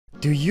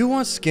Do you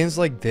want skins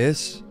like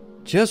this?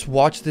 Just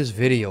watch this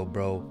video,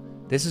 bro.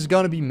 This is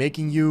gonna be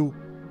making you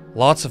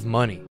lots of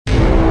money.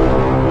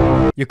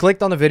 You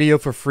clicked on the video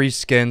for free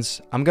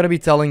skins. I'm gonna be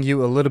telling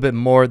you a little bit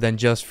more than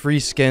just free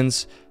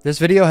skins. This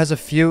video has a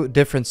few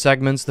different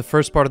segments. The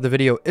first part of the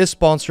video is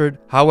sponsored,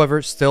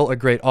 however, still a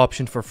great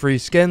option for free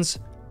skins.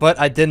 But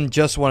I didn't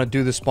just want to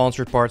do the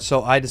sponsored part,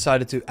 so I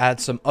decided to add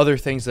some other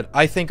things that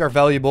I think are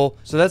valuable.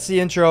 So that's the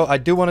intro. I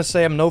do want to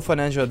say I'm no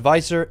financial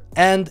advisor,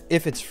 and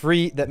if it's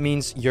free, that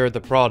means you're the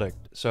product.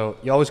 So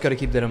you always got to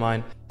keep that in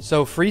mind.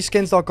 So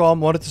freeskins.com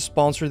wanted to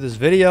sponsor this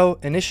video.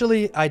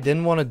 Initially, I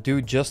didn't want to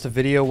do just a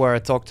video where I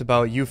talked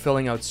about you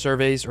filling out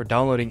surveys or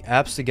downloading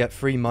apps to get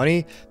free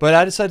money, but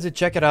I decided to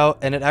check it out,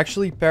 and it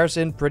actually pairs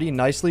in pretty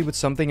nicely with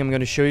something I'm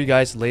going to show you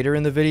guys later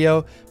in the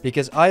video,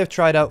 because I have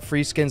tried out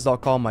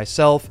freeskins.com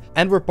myself,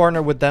 and we're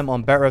partnered with them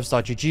on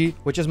betrevs.gg,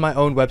 which is my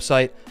own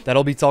website that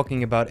I'll be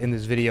talking about in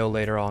this video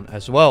later on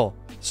as well.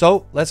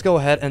 So let's go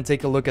ahead and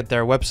take a look at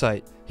their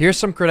website. Here's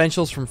some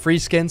credentials from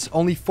Freeskins.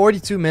 Only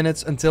 42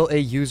 minutes until a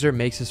user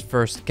makes his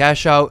first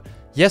cash out.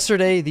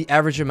 Yesterday, the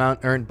average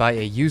amount earned by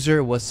a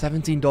user was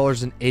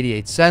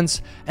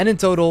 $17.88, and in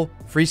total,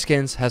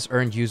 Freeskins has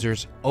earned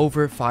users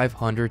over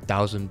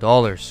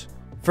 $500,000.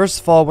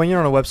 First of all, when you're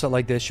on a website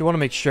like this, you want to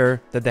make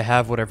sure that they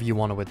have whatever you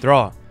want to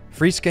withdraw.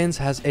 Freeskins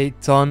has a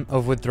ton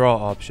of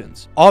withdrawal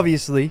options.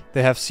 Obviously,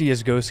 they have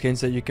CSGO skins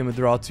that you can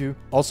withdraw to.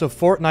 Also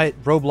Fortnite,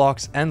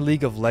 Roblox, and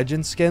League of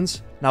Legends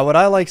skins. Now what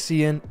I like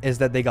seeing is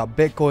that they got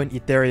Bitcoin,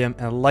 Ethereum,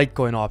 and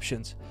Litecoin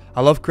options.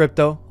 I love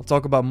crypto. I'll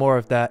talk about more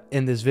of that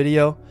in this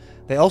video.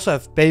 They also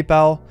have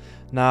PayPal.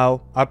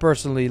 Now, I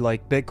personally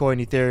like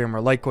Bitcoin, Ethereum, or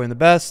Litecoin the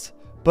best.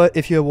 But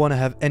if you want to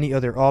have any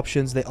other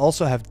options, they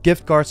also have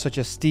gift cards such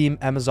as Steam,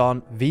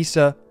 Amazon,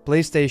 Visa,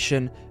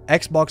 PlayStation,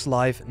 Xbox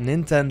Live,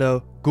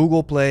 Nintendo,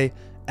 Google Play,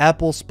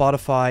 Apple,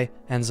 Spotify,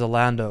 and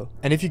Zalando.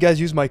 And if you guys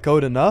use my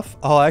code enough,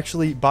 I'll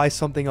actually buy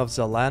something of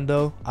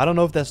Zalando. I don't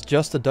know if that's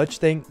just a Dutch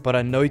thing, but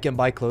I know you can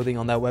buy clothing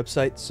on that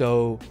website.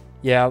 So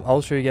yeah,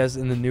 I'll show you guys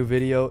in the new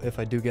video if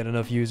I do get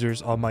enough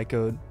users on my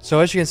code. So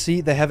as you can see,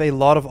 they have a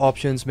lot of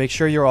options. Make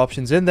sure your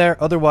option's in there.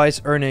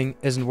 Otherwise, earning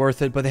isn't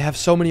worth it. But they have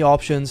so many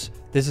options.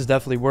 This is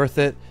definitely worth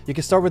it. You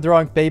can start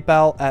withdrawing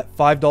PayPal at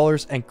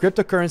 $5 and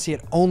cryptocurrency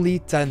at only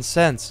 10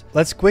 cents.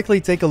 Let's quickly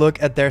take a look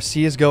at their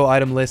CSGO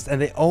item list,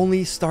 and they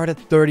only start at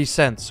 30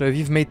 cents. So if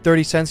you've made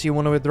 30 cents you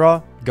want to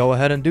withdraw, go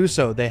ahead and do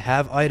so. They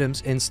have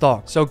items in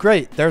stock. So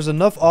great. There's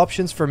enough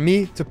options for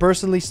me to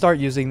personally start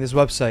using this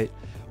website.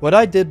 What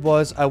I did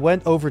was I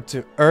went over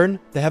to Earn.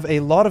 They have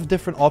a lot of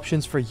different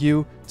options for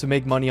you to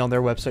make money on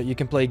their website. You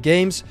can play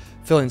games,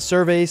 fill in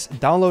surveys,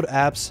 download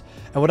apps.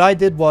 And what I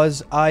did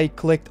was I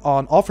clicked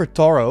on Offer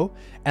Toro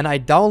and I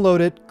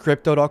downloaded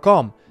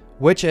crypto.com,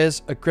 which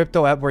is a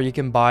crypto app where you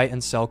can buy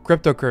and sell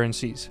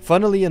cryptocurrencies.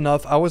 Funnily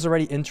enough, I was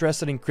already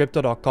interested in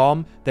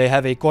crypto.com. They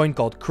have a coin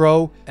called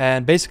Crow,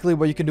 and basically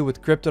what you can do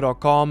with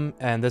crypto.com,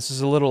 and this is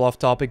a little off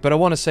topic, but I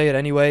want to say it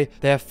anyway,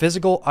 they have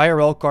physical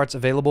IRL cards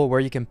available where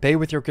you can pay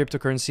with your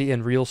cryptocurrency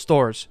in real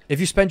stores. If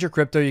you spend your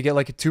crypto, you get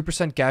like a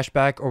 2% cash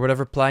back or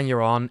whatever plan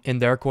you're on in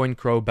their coin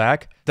Crow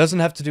back. Doesn't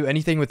have to do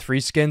anything with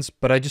free skins,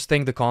 but I just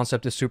think the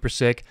concept is super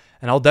sick,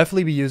 and I'll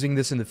definitely be using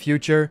this in the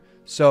future.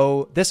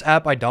 So this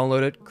app I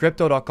downloaded,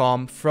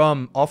 crypto.com,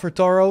 from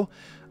OfferToro.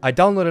 I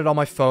downloaded it on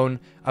my phone.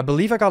 I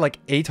believe I got like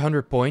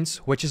 800 points,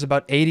 which is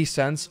about 80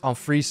 cents on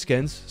free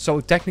skins. So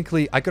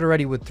technically I could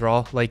already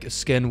withdraw like a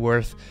skin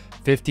worth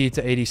 50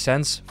 to 80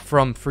 cents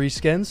from free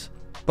skins.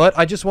 But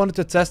I just wanted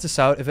to test this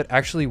out if it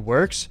actually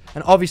works,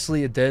 and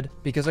obviously it did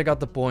because I got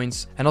the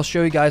points, and I'll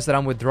show you guys that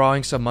I'm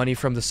withdrawing some money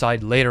from the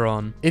site later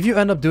on. If you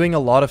end up doing a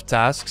lot of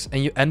tasks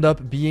and you end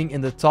up being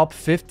in the top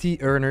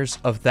 50 earners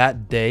of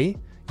that day,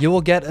 you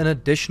will get an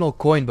additional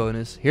coin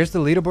bonus. Here's the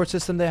leaderboard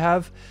system they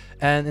have.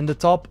 And in the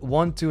top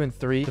 1, 2, and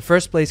 3, the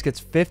first place gets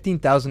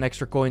 15,000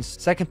 extra coins,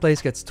 second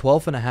place gets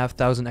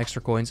 12,500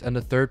 extra coins, and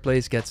the third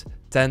place gets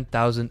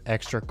 10,000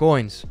 extra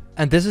coins.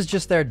 And this is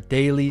just their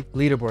daily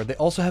leaderboard. They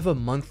also have a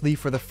monthly.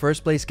 For the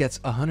first place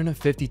gets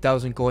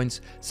 150,000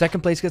 coins,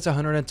 second place gets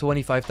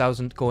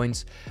 125,000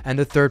 coins, and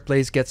the third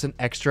place gets an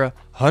extra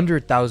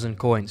 100,000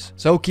 coins.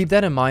 So keep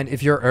that in mind.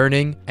 If you're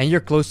earning and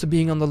you're close to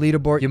being on the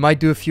leaderboard, you might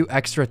do a few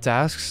extra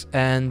tasks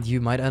and you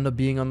might end up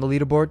being on the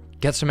leaderboard,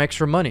 get some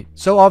extra money.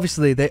 So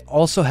obviously they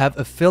also have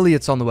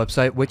affiliates on the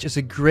website, which is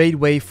a great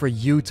way for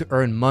you to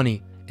earn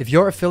money. If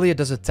your affiliate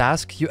does a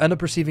task, you end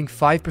up receiving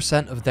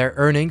 5% of their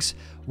earnings,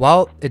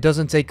 while it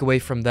doesn't take away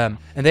from them.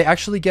 And they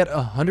actually get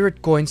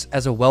 100 coins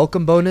as a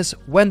welcome bonus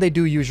when they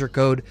do use your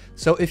code.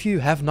 So if you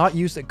have not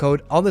used the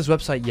code on this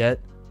website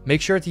yet,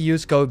 make sure to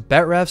use code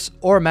BETREVS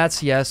or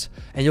MATCS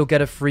and you'll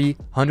get a free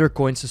 100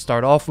 coins to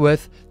start off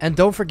with. And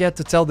don't forget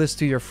to tell this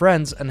to your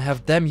friends and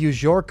have them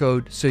use your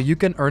code so you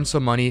can earn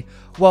some money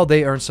while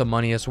they earn some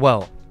money as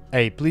well.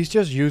 Hey, please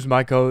just use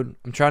my code.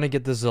 I'm trying to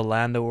get the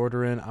Zalando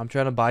order in. I'm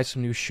trying to buy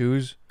some new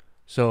shoes.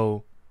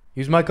 So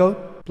Use my code,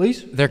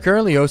 please. They're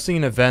currently hosting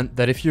an event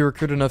that if you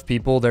recruit enough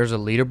people, there's a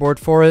leaderboard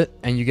for it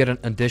and you get an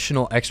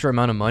additional extra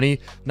amount of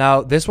money.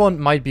 Now, this one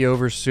might be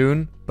over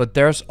soon, but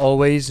there's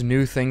always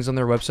new things on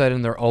their website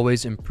and they're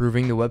always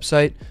improving the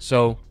website.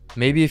 So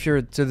maybe if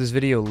you're to this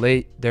video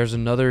late, there's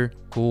another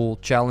cool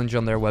challenge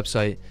on their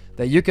website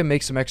that you can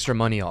make some extra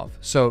money off.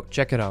 So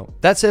check it out.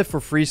 That's it for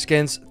free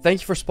skins.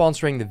 Thank you for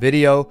sponsoring the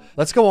video.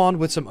 Let's go on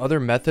with some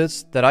other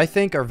methods that I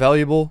think are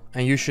valuable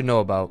and you should know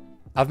about.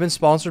 I've been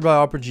sponsored by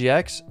Opera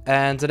GX,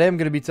 and today I'm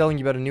going to be telling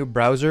you about a new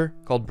browser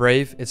called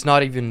Brave. It's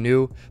not even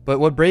new, but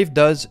what Brave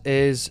does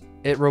is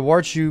it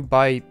rewards you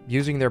by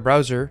using their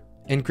browser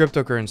in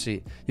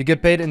cryptocurrency. You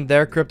get paid in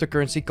their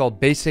cryptocurrency called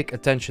Basic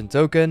Attention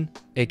Token,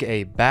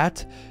 aka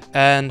BAT,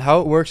 and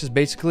how it works is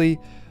basically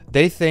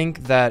they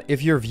think that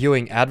if you're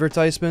viewing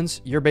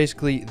advertisements, you're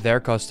basically their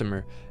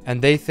customer,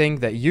 and they think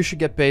that you should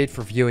get paid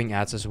for viewing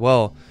ads as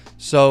well.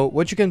 So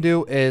what you can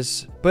do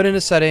is put in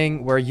a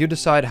setting where you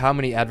decide how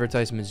many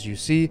advertisements you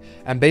see,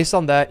 and based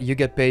on that, you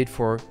get paid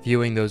for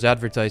viewing those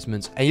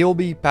advertisements, and you'll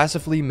be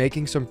passively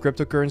making some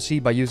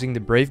cryptocurrency by using the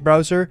Brave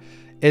browser.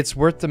 It's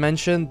worth to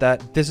mention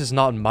that this is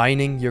not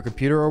mining your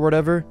computer or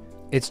whatever.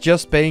 It's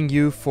just paying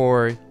you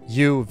for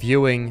you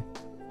viewing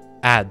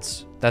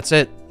ads. That's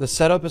it. The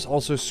setup is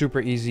also super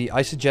easy.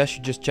 I suggest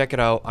you just check it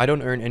out. I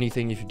don't earn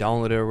anything if you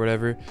download it or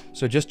whatever.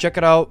 So just check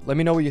it out. Let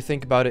me know what you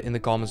think about it in the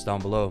comments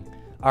down below.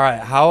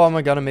 Alright, how am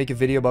I gonna make a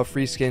video about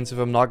free skins if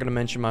I'm not gonna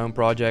mention my own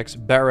projects,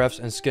 BetRefs,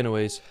 and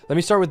Skinaways? Let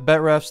me start with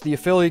BetRefs. The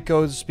affiliate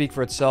codes speak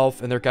for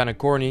itself, and they're kind of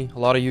corny. A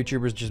lot of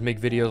YouTubers just make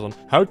videos on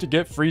how to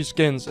get free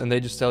skins, and they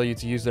just tell you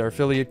to use their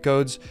affiliate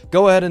codes.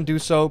 Go ahead and do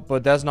so,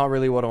 but that's not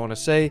really what I want to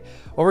say.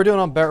 What we're doing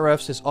on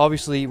BetRefs is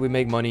obviously we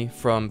make money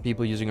from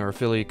people using our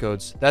affiliate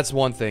codes. That's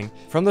one thing.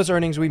 From those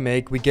earnings we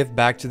make, we give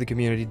back to the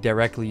community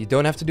directly. You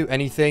don't have to do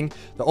anything.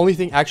 The only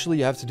thing actually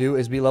you have to do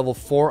is be level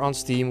 4 on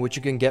Steam, which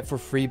you can get for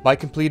free by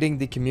completing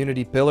the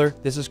community pillar.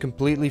 This is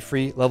completely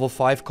free. Level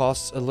 5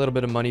 costs a little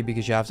bit of money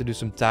because you have to do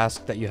some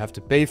tasks that you have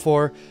to pay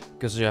for,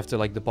 because you have to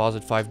like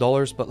deposit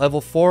 $5, but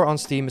level 4 on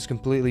Steam is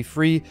completely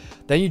free.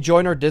 Then you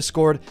join our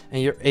Discord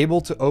and you're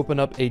able to open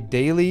up a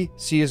daily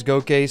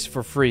CSGO case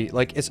for free.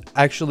 Like, it's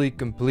actually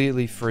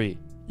completely free.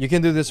 You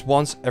can do this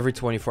once every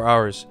 24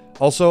 hours.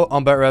 Also,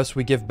 on BetRefs,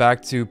 we give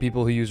back to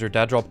people who use our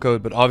dad drop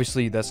code, but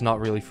obviously that's not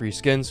really free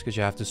skins because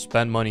you have to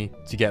spend money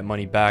to get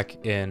money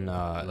back in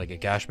like a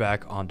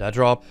cashback on dad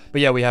drop.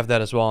 But yeah, we have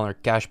that as well on our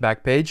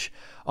cashback page.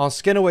 On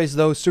Skinaways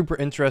though, super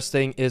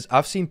interesting is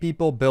I've seen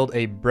people build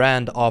a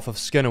brand off of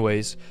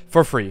Skinaways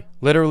for free,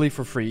 literally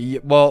for free.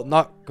 Well,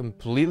 not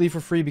completely for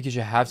free because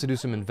you have to do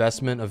some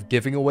investment of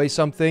giving away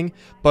something,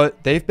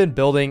 but they've been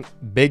building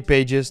big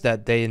pages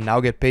that they now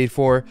get paid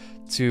for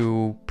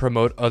to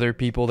promote other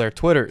people their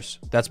Twitters.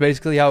 That's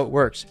basically how it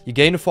works. You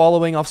gain a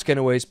following off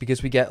Skinaways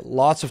because we get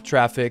lots of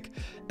traffic,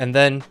 and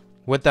then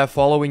with that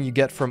following you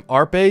get from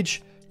our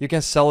page, you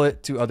can sell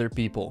it to other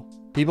people.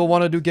 People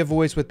want to do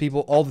giveaways with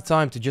people all the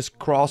time to just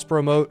cross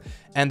promote,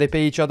 and they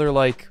pay each other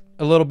like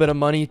a little bit of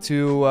money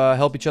to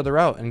help each other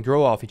out and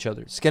grow off each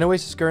other.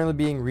 Skinaways is currently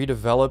being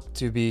redeveloped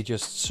to be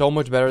just so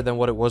much better than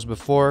what it was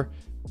before.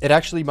 It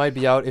actually might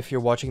be out if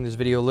you're watching this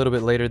video a little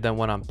bit later than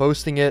when I'm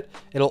posting it.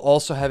 It'll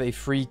also have a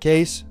free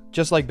case,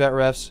 just like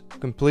BetRefs,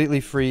 completely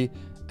free,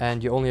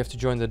 and you only have to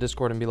join the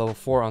Discord and be level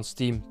 4 on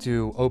Steam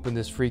to open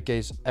this free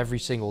case every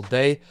single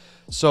day.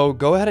 So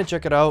go ahead and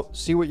check it out,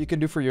 see what you can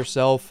do for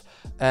yourself.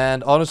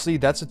 And honestly,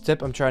 that's a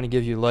tip I'm trying to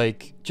give you.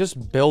 Like,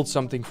 just build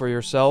something for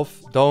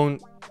yourself.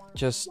 Don't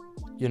just,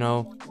 you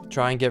know,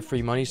 try and get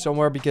free money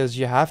somewhere, because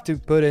you have to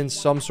put in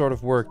some sort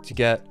of work to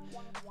get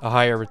a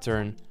higher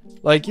return.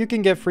 Like, you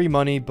can get free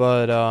money,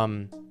 but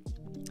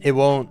it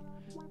won't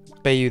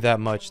pay you that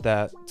much,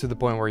 that to the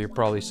point where you're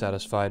probably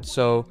satisfied.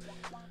 So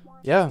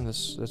yeah,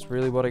 that's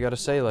really what I gotta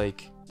say.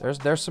 Like,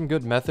 there's some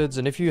good methods,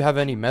 and if you have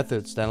any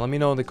methods, then let me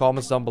know in the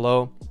comments down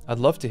below. I'd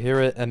love to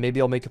hear it, and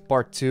maybe I'll make a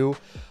part 2.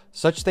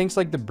 Such things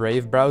like the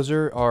Brave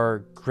browser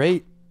are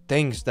great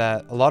things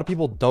that a lot of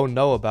people don't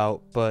know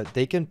about, but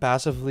they can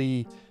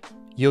passively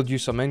yield you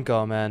some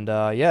income. And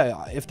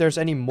yeah, if there's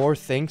any more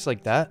things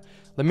like that,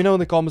 let me know in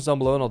the comments down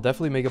below, and I'll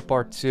definitely make a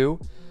part 2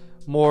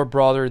 more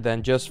broader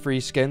than just free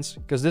skins,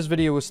 because this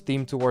video was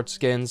themed towards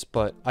skins,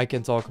 but I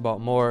can talk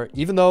about more.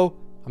 Even though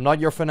I'm not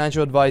your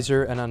financial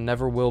advisor, and I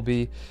never will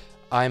be,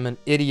 I'm an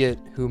idiot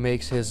who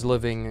makes his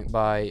living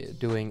by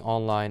doing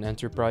online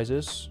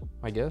enterprises,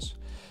 I guess.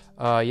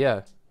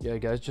 Yeah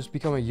guys, just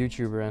become a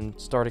YouTuber and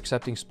start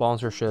accepting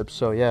sponsorships.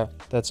 So yeah,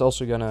 that's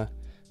also gonna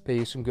pay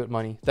you some good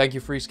money. Thank you,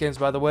 Free Skins,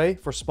 by the way,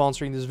 for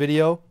sponsoring this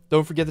video.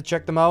 Don't forget to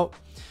check them out,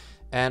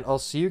 and I'll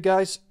see you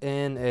guys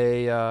in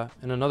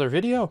another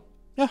video.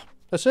 Yeah,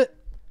 that's it.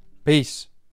 Peace.